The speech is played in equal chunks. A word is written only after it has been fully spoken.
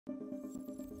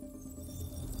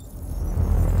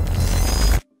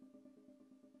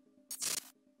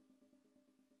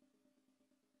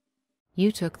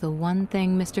You took the one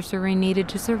thing Mr. Serene needed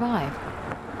to survive,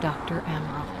 Dr.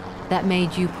 Amaral. That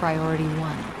made you priority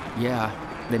one. Yeah,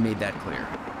 they made that clear.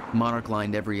 Monarch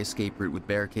lined every escape route with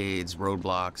barricades,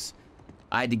 roadblocks.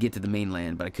 I had to get to the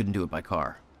mainland, but I couldn't do it by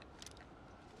car.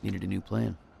 Needed a new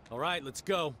plan. All right, let's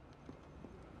go.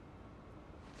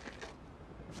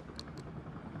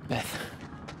 Beth,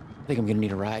 I think I'm gonna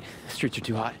need a ride. The streets are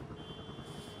too hot.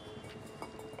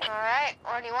 All right,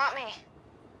 where do you want me?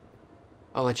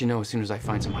 I'll let you know as soon as I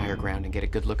find some higher ground and get a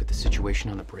good look at the situation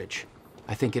on the bridge.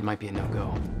 I think it might be a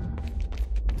no-go.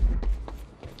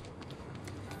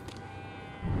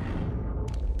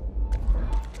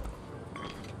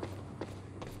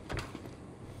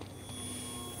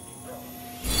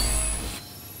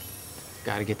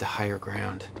 Gotta get to higher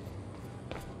ground.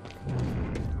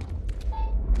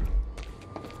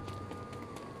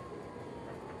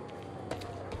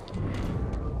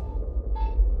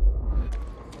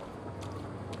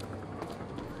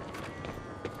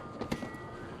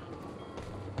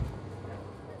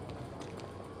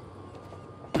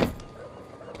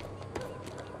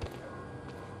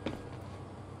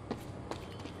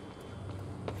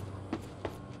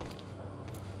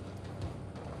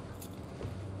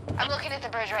 I'm looking at the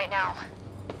bridge right now.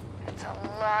 It's a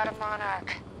lot of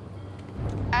Monarch.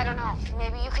 I don't know,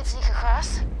 maybe you could sneak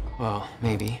across? Well,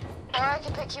 maybe. Or I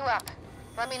can pick you up.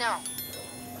 Let me know.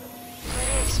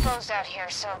 Pretty exposed out here,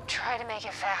 so try to make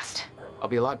it fast. I'll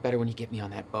be a lot better when you get me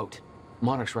on that boat.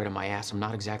 Monarch's right on my ass. I'm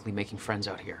not exactly making friends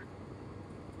out here.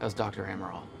 How's Dr.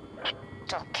 Amaral?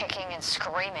 Still kicking and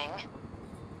screaming.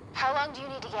 How long do you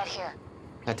need to get here?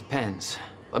 That depends.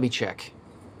 Let me check.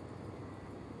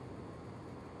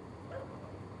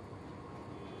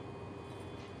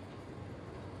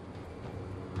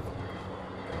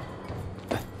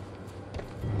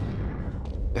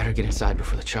 Better get inside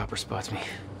before the chopper spots me.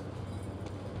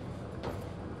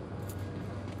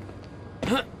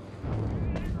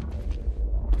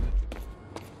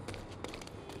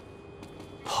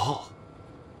 Paul.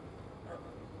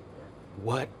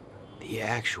 What the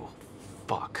actual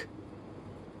fuck?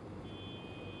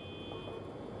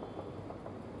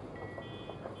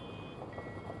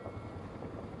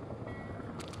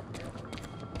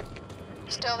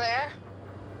 Still there?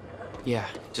 Yeah,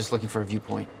 just looking for a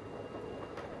viewpoint.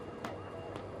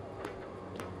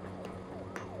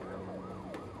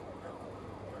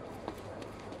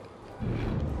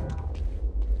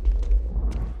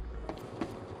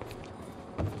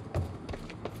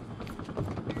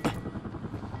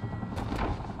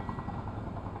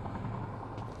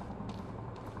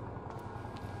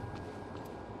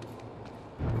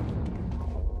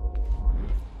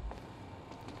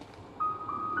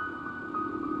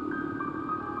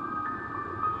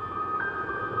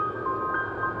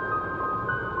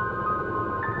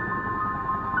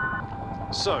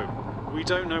 So, we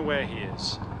don't know where he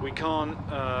is. We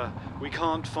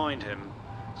can't find him.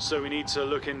 So we need to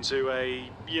look into a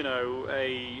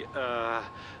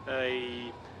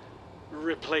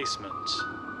replacement.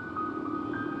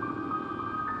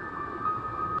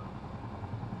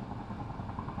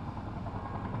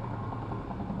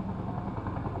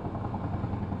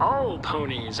 All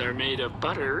ponies are made of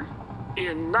butter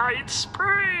in Night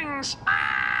Springs.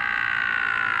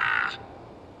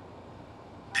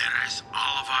 There is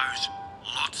all of ours,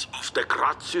 lots of the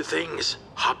Gratsu things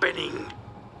happening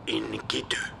in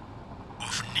Gitu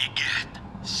of Nigat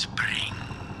Springs.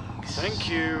 Thank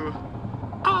you.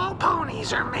 All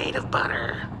ponies are made of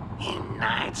butter in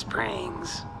Night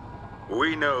Springs.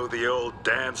 We know the old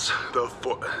dance, the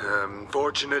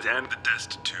fortunate and the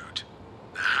destitute.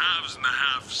 The haves and the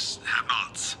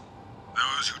have-nots.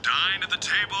 Those who dine at the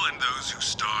table and those who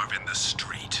starve in the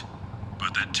street.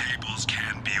 But the tables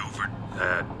can be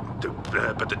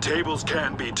but the tables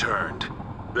can be turned.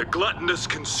 The gluttonous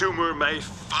consumer may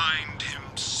find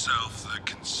himself the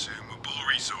consumable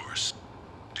resource.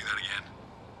 Do that again.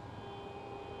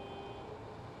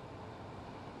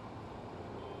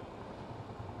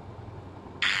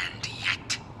 And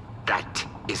yet, that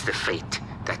is the fate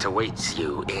that awaits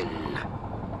you in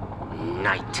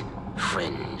Night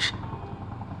Fringe.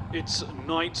 It's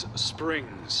Night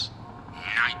Springs.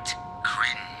 Night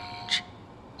Cringe.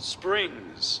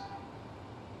 Springs.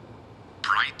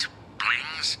 Bright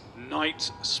Blings.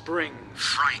 Night Springs.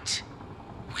 Fright.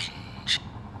 Whinge.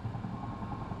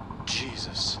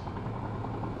 Jesus.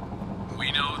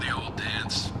 We know the old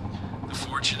dance. The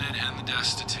fortunate and the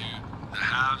destitute. The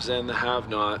haves and the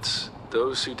have-nots.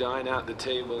 Those who dine at the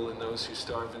table and those who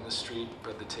starve in the street.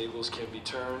 But the tables can be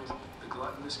turned. The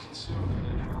gluttonous consumer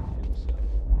may find himself.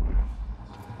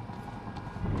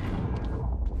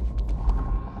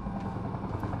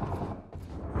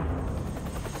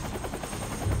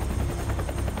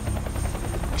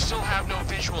 no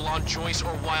visual on Joyce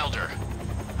or Wilder.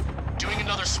 Doing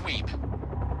another sweep.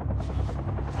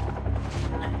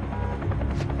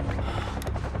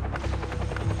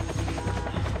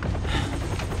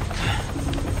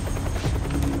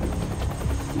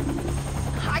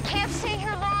 I can't stay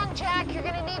here long, Jack. You're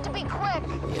gonna need to be quick.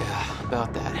 Yeah,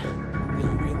 about that.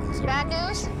 Bad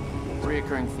news?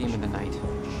 Reoccurring theme of the night.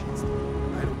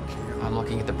 I don't care. I'm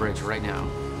looking at the bridge right now.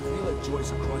 If we let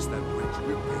Joyce across that bridge,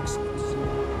 we'll take some.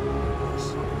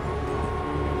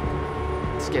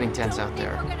 It's getting tense out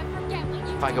there.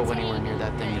 If I go anywhere near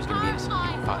that thing, there's gonna be innocent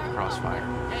people caught in the crossfire.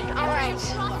 All right.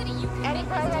 Any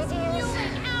bright ideas?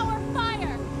 Our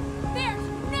fire! There's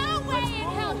no way in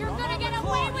hell you're gonna get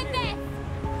away with this!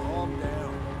 Calm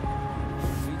down.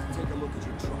 We need to take a look at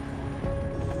your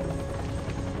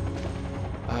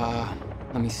truck.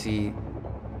 Let me see.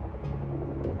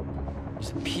 There's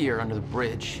a pier under the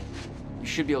bridge. You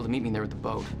should be able to meet me there with the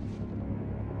boat.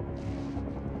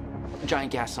 A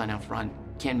giant gas sign out front.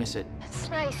 Can't miss it. It's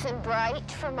nice and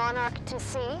bright for Monarch to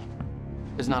see.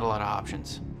 There's not a lot of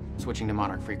options. Switching to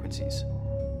Monarch frequencies.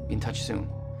 Be in touch soon.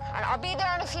 And I'll be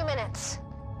there in a few minutes.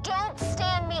 Don't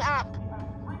stand me up.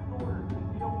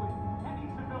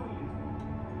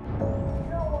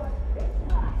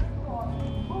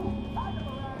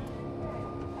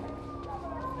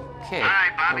 Okay, All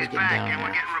right, how are we Bobby's getting back, down and there?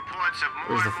 we're getting reports of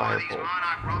more Where's the and more fire of these pole?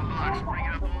 Monarch roadblocks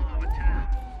springing up all over town.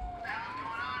 What the hell's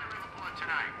going on in Riverport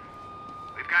tonight?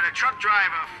 We've got a truck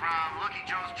driver from Lucky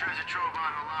Joe's Treasure Trove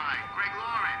on the line. Greg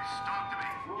Lawrence, talk to me.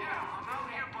 Yeah, I'm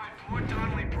out here by Port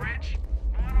Donnelly Bridge.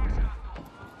 Monarch's got the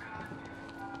whole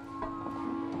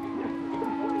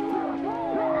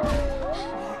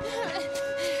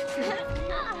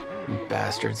You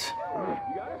bastards.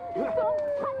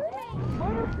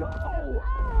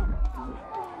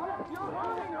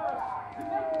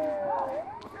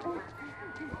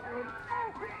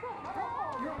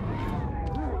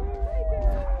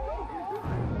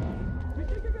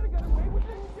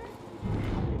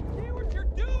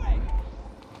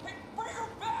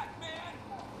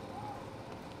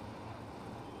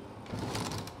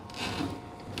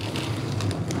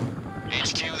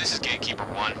 HQ, this is Gatekeeper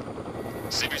 1.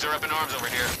 Civvies are up in arms over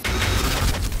here.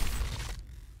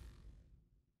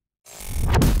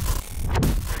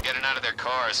 They're getting out of their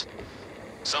cars.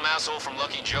 Some asshole from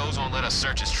Lucky Joe's won't let us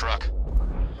search his truck.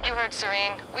 You heard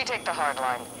Serene. We take the hard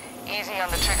line. Easy on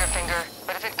the trigger finger,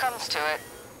 but if it comes to it...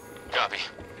 Copy.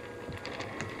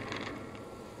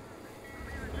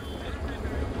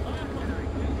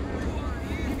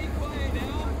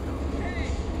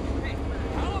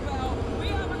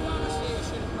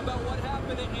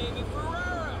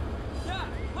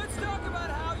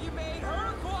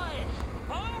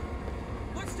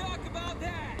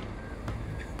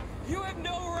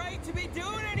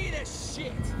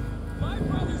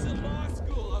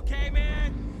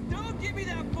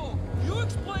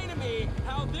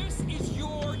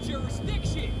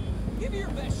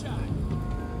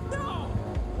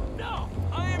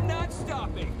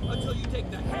 Until you take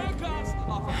the handcuffs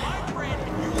off of my friend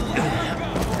and you let her go.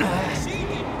 She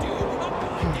didn't do a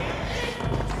goddamn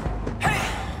thing. Hey!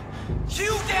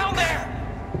 You down there!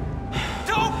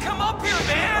 Don't come up here,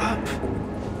 man!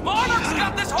 Monarch's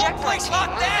got this whole place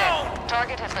locked down!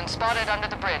 Target has been spotted under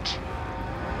the bridge.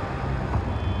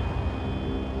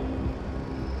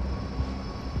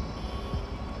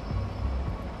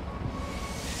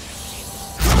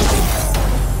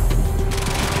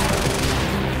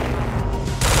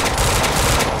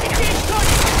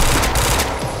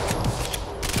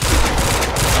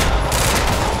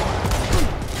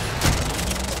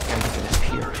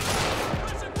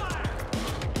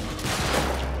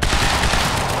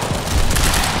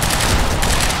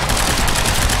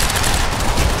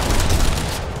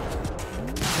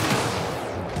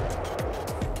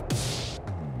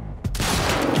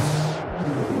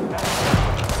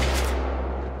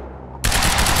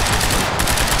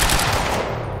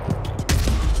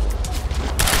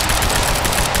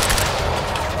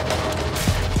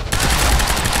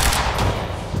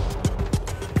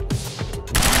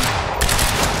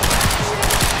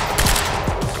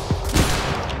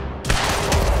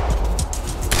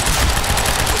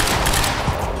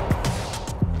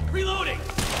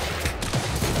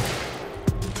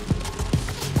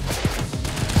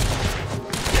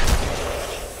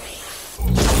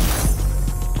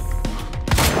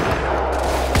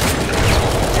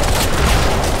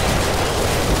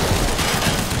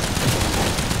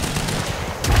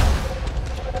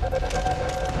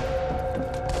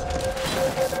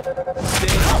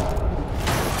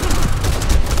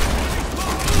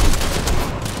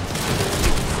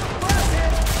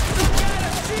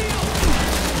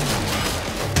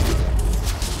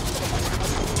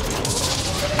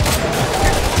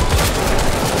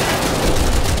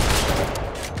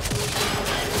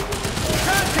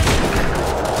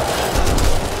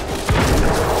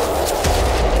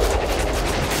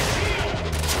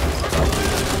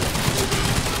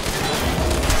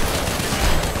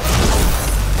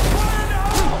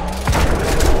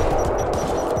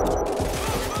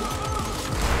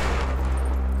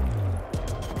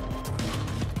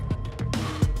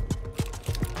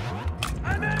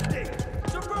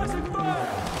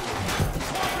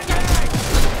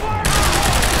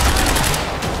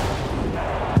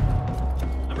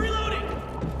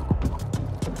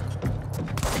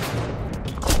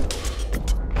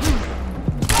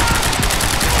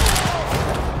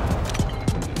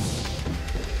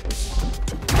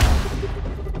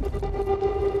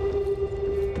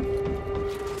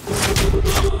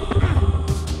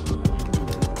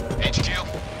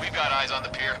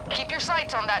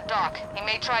 Doc. He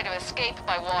may try to escape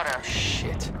by water.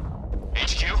 Shit.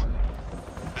 HQ?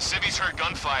 The civvies heard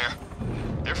gunfire.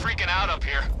 They're freaking out up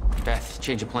here. Beth,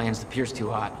 change of plans. The pier's too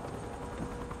hot.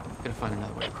 Gotta find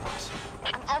another way across.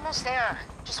 I'm almost there.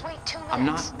 Just wait 2 minutes. I'm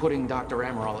not putting Dr.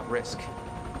 Amaral at risk.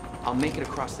 I'll make it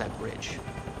across that bridge.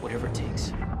 Whatever it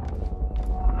takes.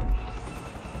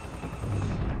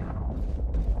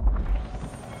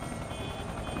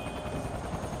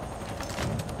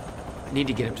 I need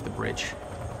to get up to the bridge.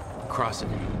 Cross it.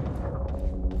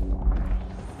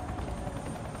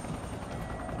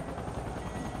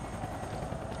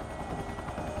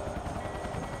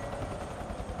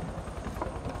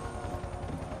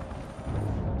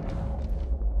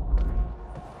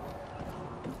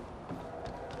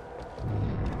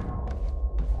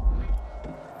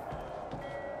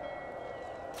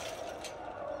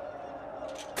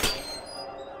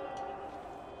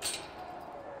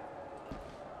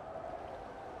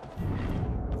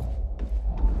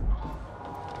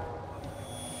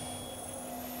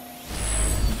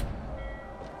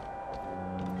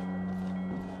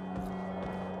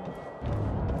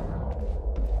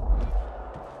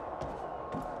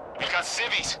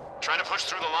 Civvies, trying to push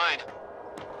through the line.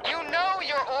 You know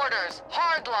your orders.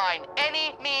 Hardline.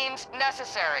 Any means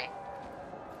necessary.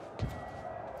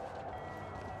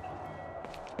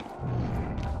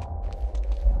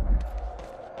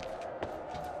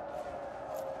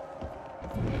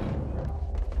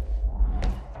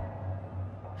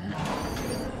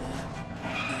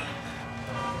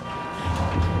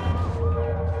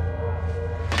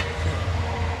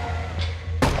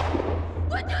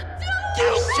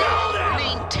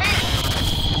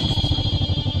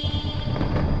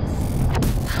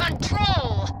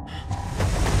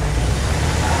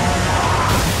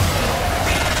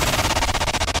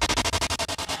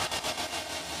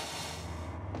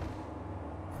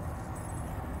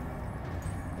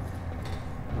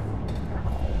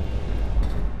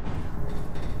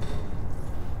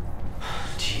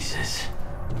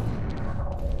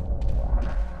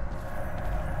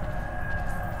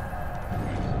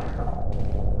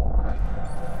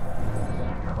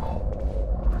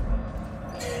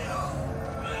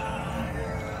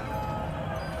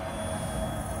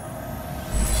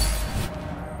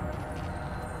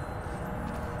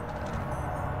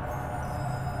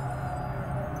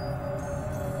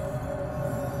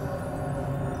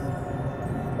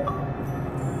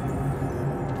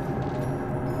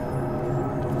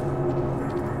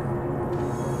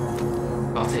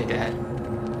 I'll take that.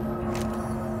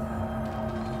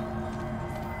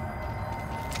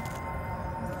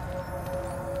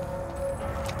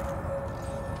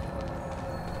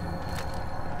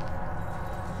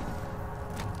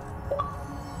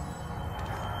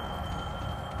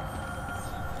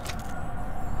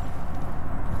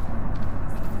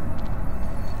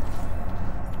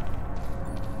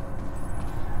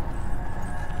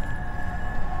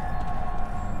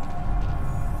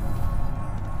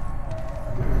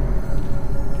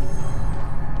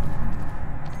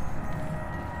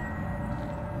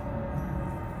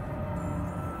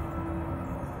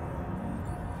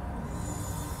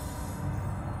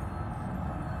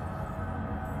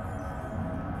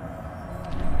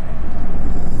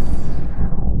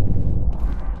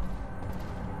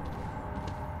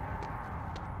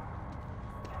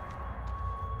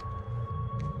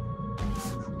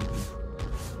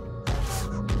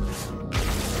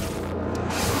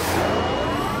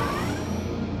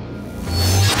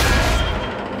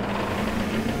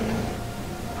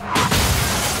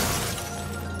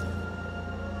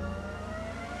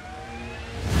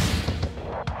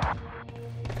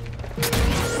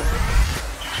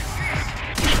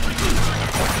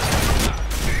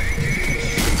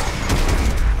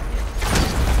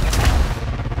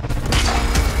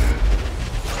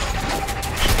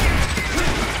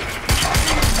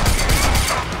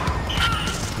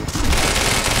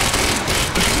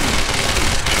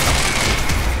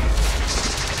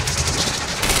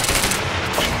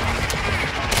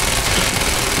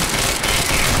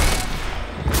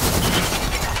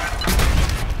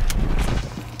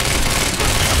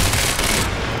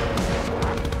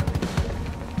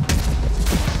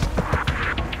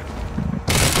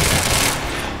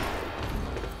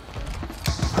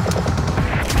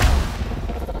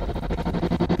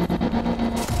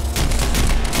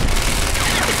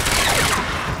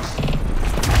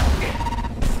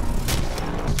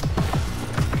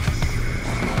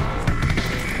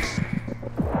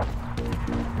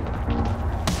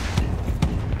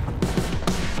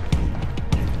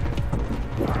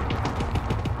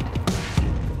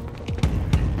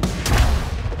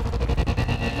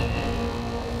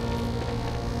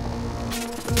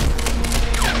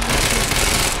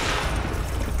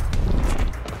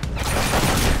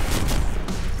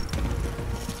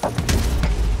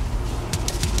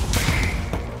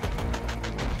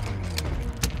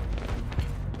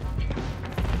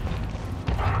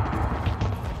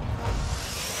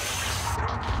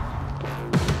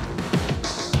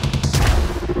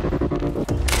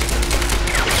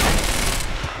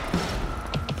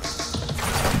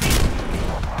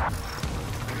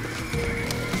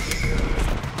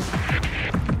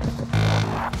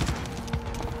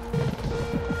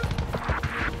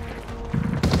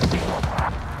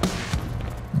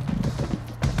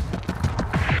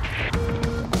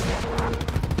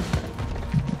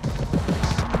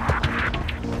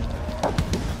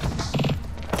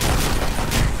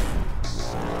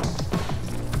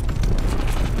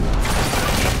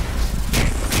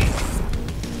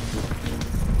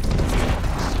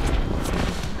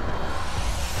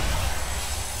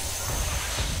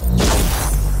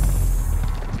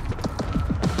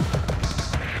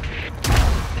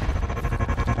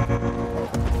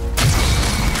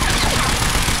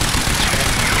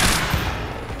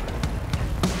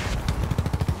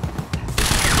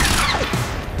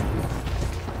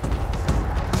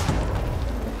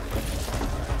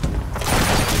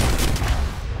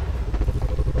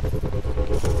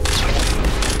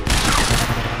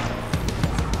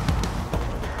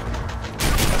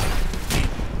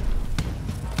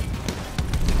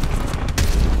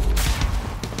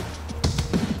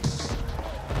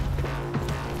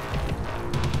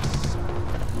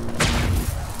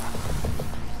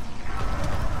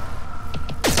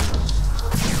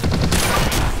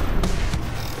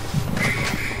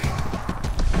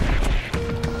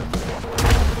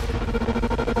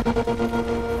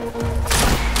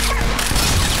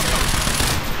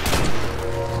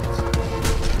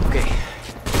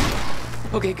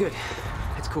 Okay, good.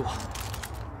 It's cool.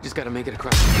 Just gotta make it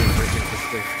across the steel bridge and it's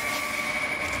clear.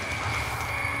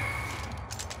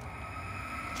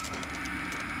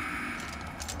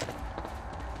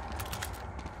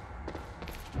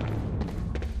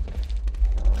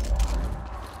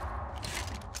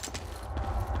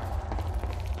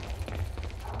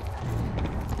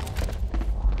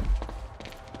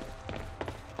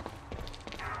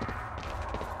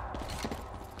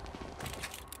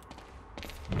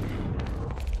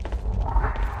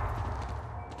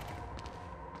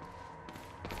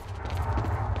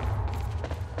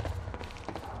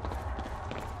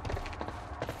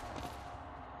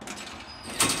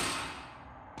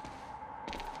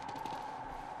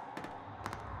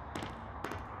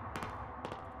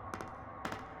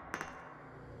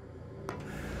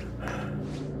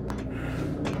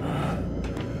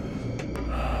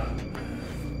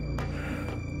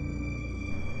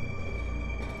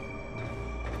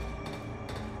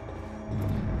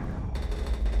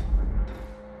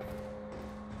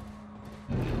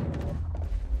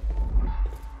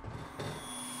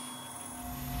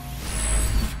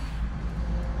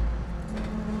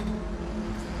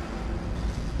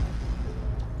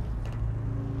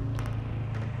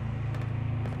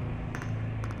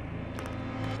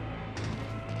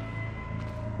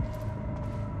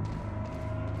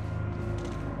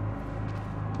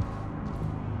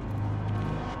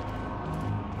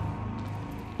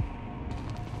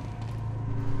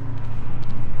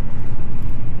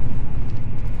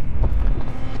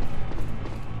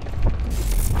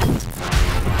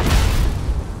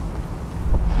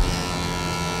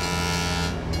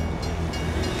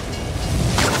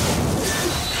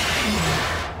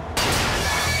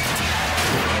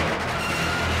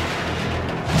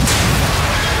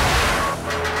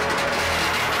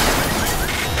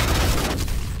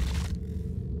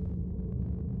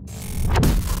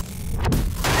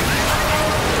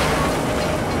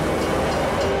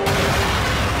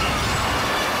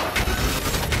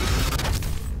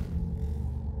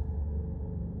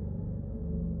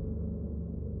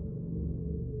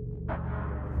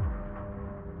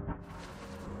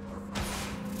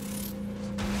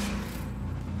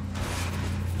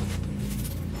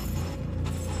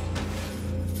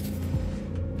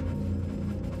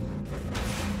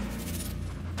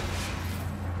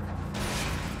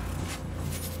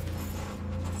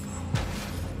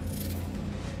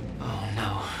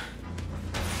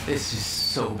 This is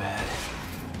so bad.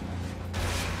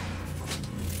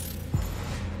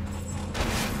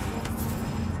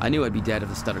 I knew I'd be dead if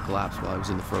the stutter collapsed while I was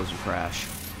in the frozen crash.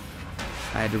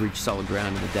 I had to reach solid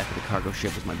ground, and the deck of the cargo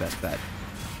ship was my best bet.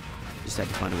 Just had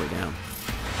to find a way down.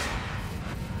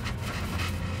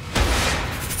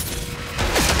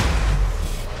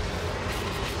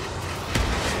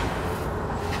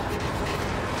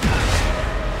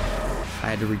 I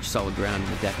had to reach solid ground,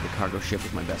 and the deck of the cargo ship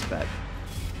was my best bet.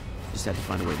 Just had to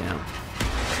find a way down.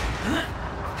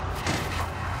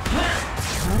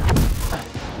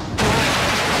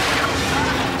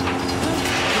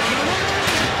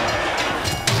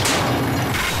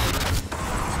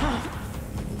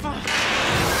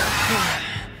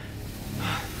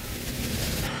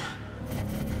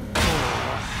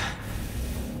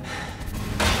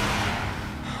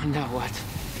 Now what?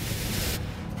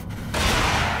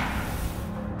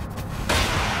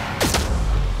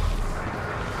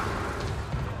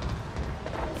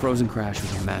 Frozen crash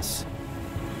was a mess.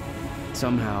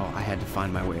 Somehow, I had to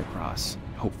find my way across,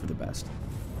 hope for the best.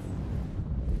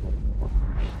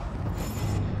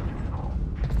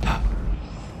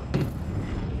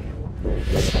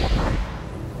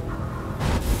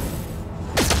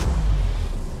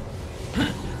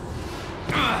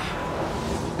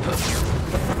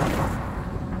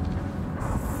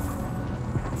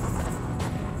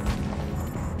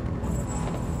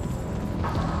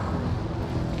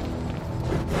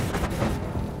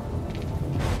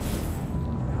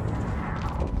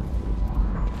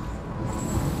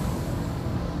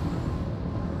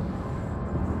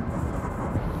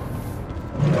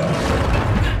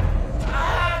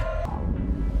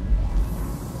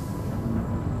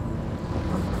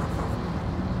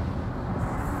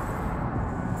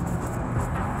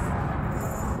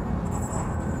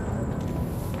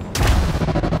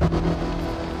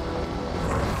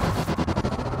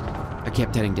 I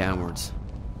kept heading downwards,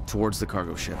 towards the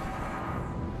cargo ship.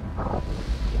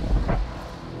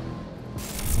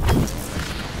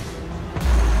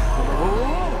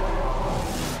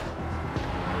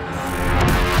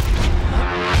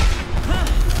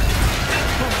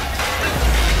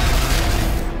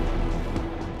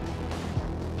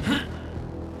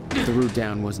 The route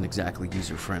down wasn't exactly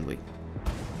user-friendly.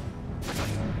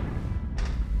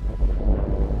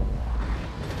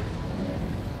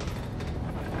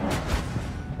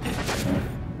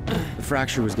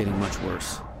 fracture was getting much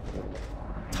worse.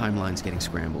 Timelines getting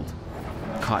scrambled.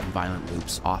 Caught in violent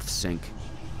loops, off sync.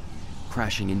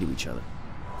 Crashing into each other.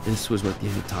 This was what the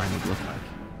end of time would look like.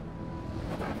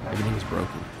 Everything was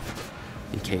broken.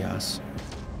 In chaos.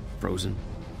 Frozen.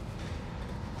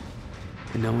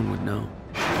 And no one would know.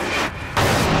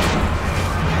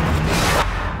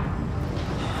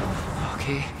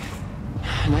 Okay.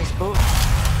 Nice boat.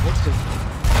 Hold still.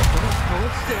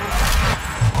 Hold still.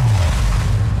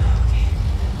 Okay.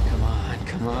 Come on,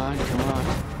 come on, come on.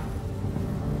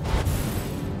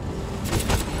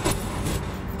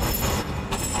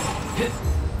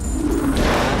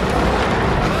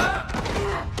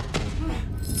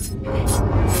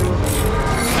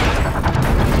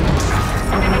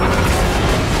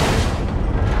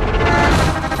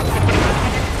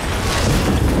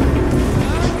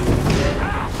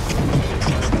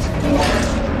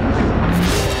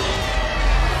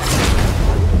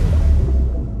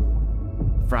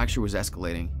 Fracture was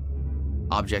escalating.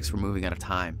 Objects were moving out of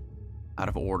time, out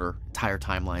of order, entire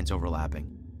timelines overlapping.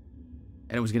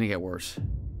 And it was gonna get worse,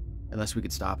 unless we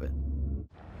could stop it.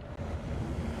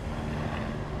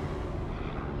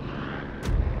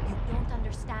 You don't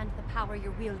understand the power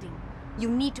you're wielding. You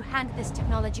need to hand this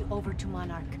technology over to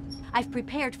Monarch. I've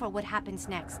prepared for what happens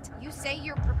next. You say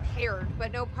you're prepared,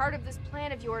 but no part of this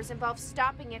plan of yours involves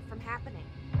stopping it from happening.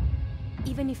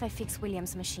 Even if I fix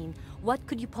William's machine, what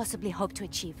could you possibly hope to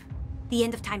achieve? The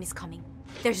end of time is coming.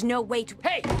 There's no way to—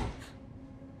 Hey!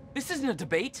 This isn't a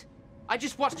debate. I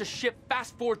just watched a ship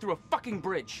fast forward through a fucking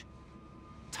bridge.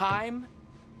 Time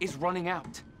is running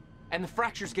out, and the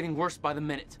fracture's getting worse by the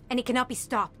minute. And it cannot be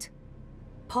stopped.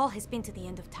 Paul has been to the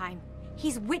end of time.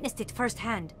 He's witnessed it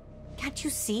firsthand. Can't you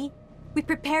see? We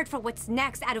prepared for what's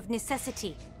next out of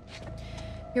necessity.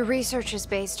 Your research is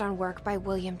based on work by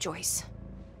William Joyce.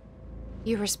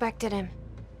 You respected him.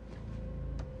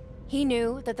 He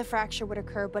knew that the fracture would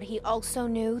occur, but he also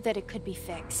knew that it could be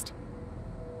fixed.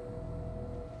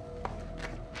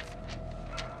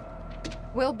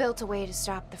 Will built a way to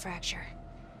stop the fracture.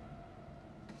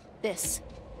 This.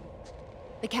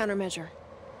 The countermeasure.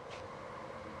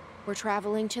 We're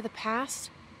traveling to the past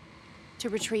to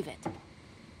retrieve it.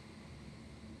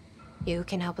 You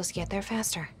can help us get there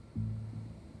faster.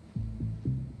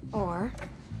 Or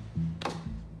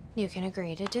you can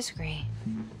agree to disagree.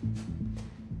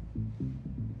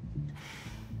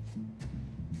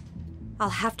 I'll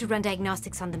have to run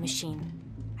diagnostics on the machine.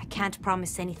 I can't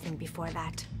promise anything before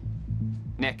that.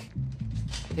 Nick,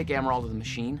 take Emerald to the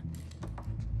machine.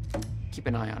 Keep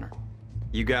an eye on her.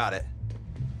 You got it.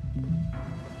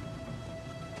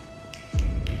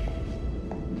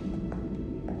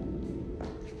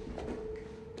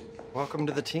 Welcome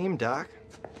to the team, Doc.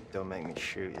 Don't make me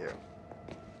shoot you.